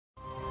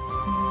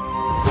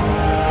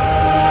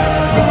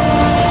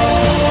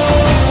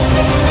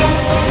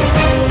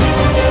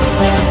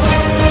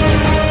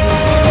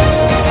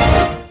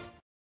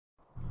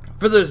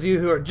For those of you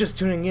who are just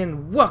tuning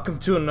in, welcome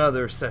to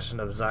another session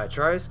of Zy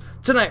Tries.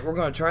 Tonight we're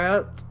going to try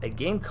out a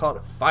game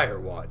called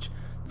Firewatch.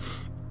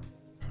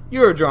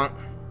 You're drunk.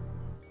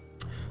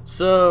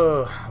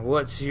 So,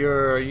 what's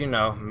your,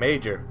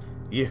 major?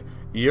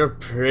 You're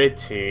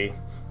pretty.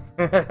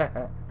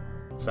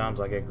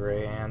 Sounds like a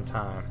grand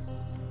time.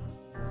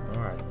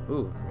 Alright,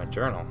 ooh, my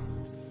journal.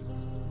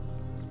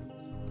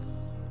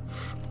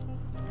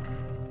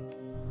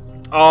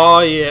 Oh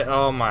yeah,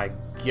 oh my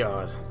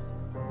god.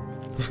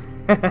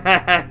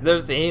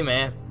 There's the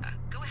E-man.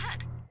 Go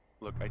ahead.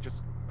 Look, I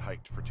just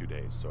hiked for 2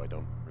 days, so I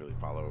don't really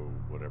follow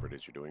whatever it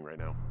is you're doing right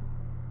now.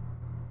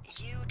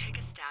 You take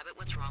a stab at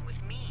what's wrong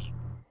with me.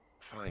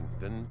 Fine,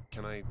 then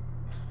can I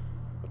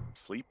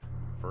sleep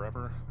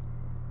forever?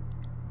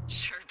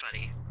 Sure,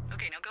 buddy.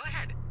 Okay, now go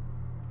ahead.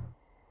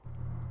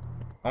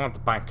 I want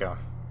the pine cone.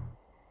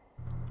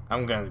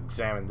 I'm gonna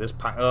examine this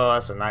pine. Oh,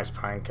 that's a nice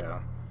pine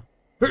cone.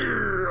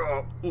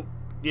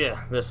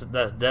 Yeah, that's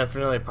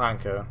definitely a pine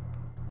cone.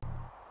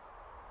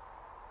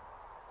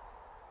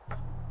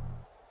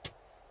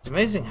 It's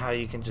amazing how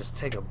you can just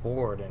take a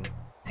board and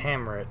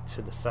hammer it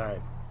to the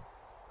side.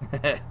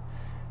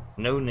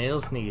 No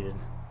nails needed.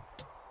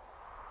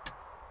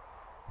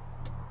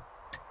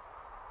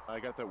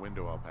 I got that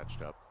window all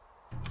patched up.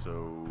 So,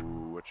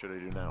 what should I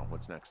do now?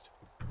 What's next?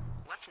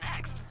 What's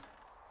next?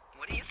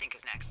 What do you think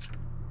is next?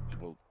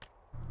 Well,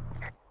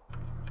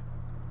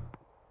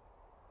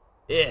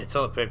 Yeah,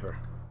 toilet paper.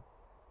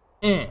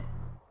 Eh.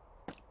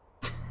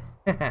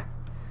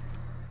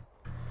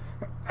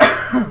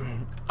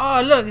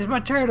 Oh, look, it's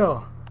my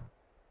turtle.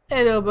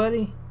 Hello,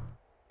 buddy.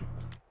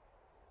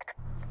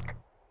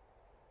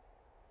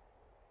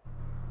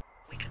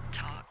 We could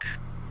talk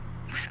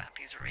without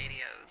these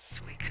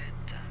radios. We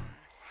could,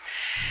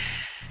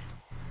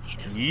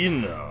 You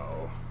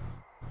know.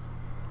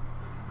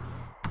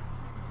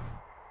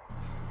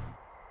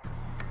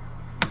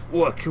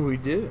 What can we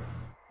do?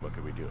 what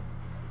could we do?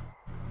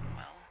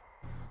 well,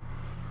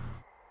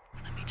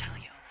 let me tell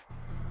you.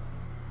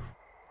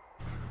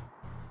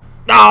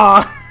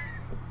 Ah!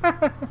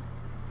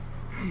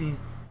 You're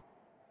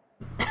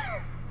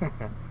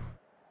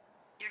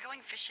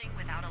going fishing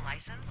without a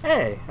license?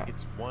 Hey.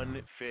 It's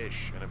one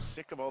fish, and I'm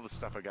sick of all the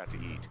stuff I got to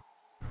eat.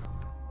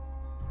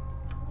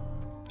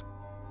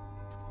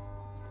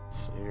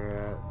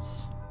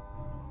 Cigarettes.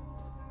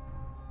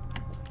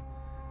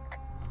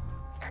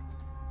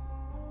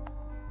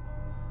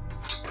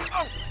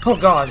 Oh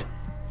God.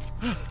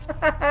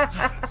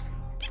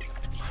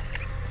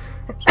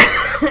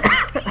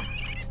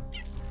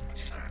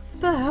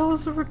 What the hell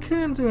is a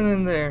raccoon doing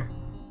in there?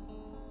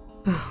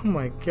 Oh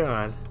my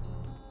God.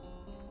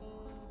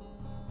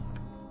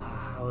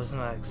 I was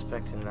not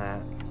expecting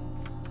that.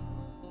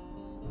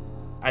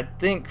 I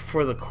think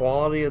for the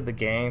quality of the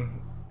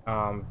game,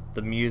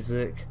 the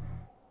music,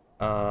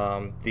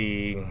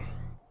 the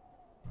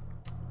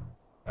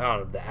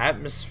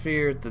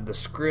atmosphere, the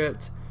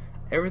script,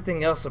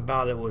 everything else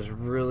about it was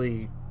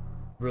really,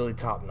 really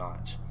top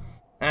notch.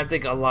 And I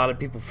think a lot of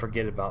people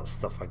forget about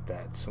stuff like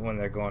that. So when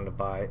they're going to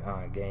buy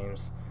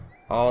games,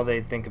 all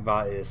they think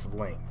about is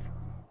length.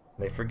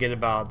 They forget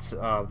about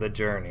the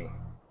journey.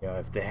 You know,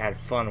 if they had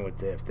fun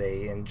with it, if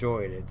they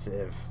enjoyed it,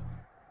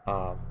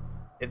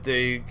 if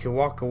they could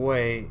walk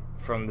away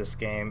from this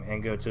game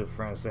and go to a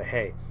friend and say,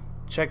 "Hey,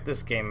 check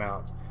this game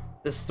out.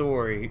 This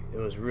story, it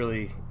was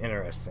really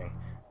interesting.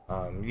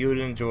 You would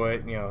enjoy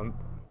it." You know,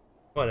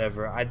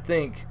 whatever. I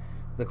think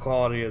the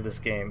quality of this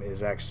game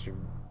is actually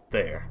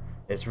there.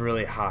 It's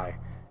really high,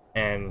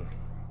 and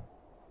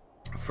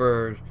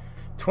for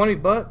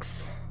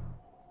 $20,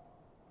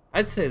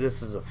 I'd say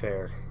this is a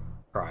fair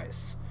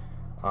price.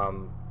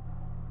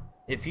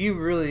 If you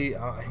really,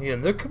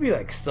 there could be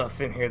like stuff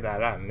in here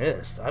that I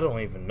missed. I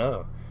don't even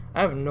know.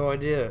 I have no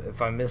idea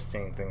if I missed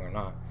anything or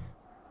not.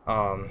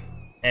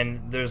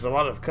 And there's a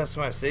lot of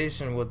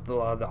customization with a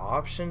lot of the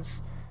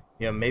options.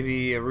 You know,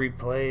 maybe a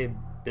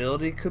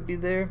replayability could be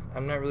there.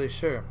 I'm not really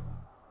sure.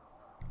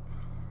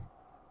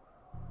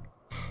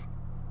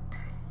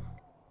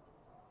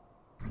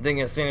 I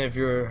think I've seen if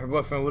your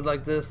boyfriend would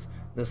like this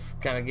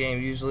kind of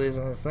game usually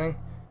isn't his thing.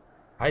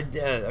 I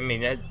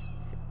mean,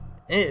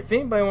 if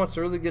anybody wants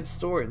a really good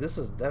story, this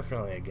is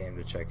definitely a game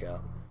to check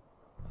out.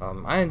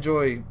 I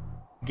enjoy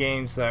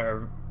games that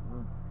are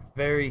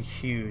very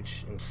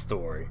huge in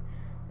story.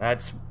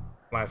 That's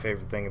my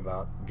favorite thing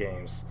about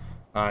games.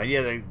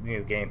 Yeah, the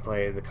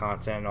gameplay, the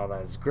content, and all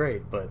that is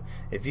great, but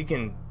if you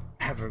can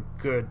have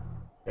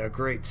a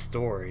great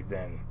story,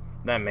 then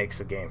that makes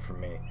a game for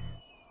me.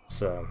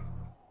 So,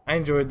 I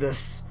enjoyed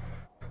this.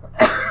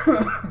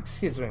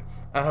 Excuse me.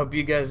 I hope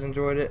you guys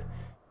enjoyed it.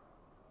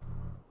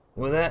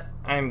 With that,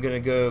 I'm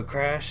gonna go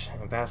crash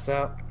and pass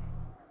out.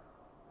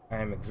 I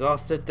am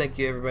exhausted. Thank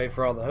you everybody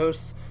for all the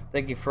hosts.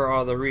 Thank you for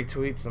all the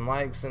retweets and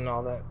likes and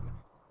all that,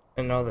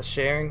 and all the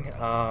sharing.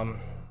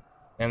 And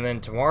then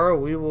tomorrow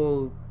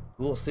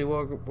we'll see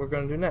what we're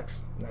gonna do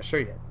next. Not sure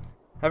yet.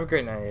 Have a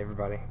great night,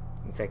 everybody,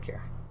 and take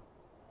care.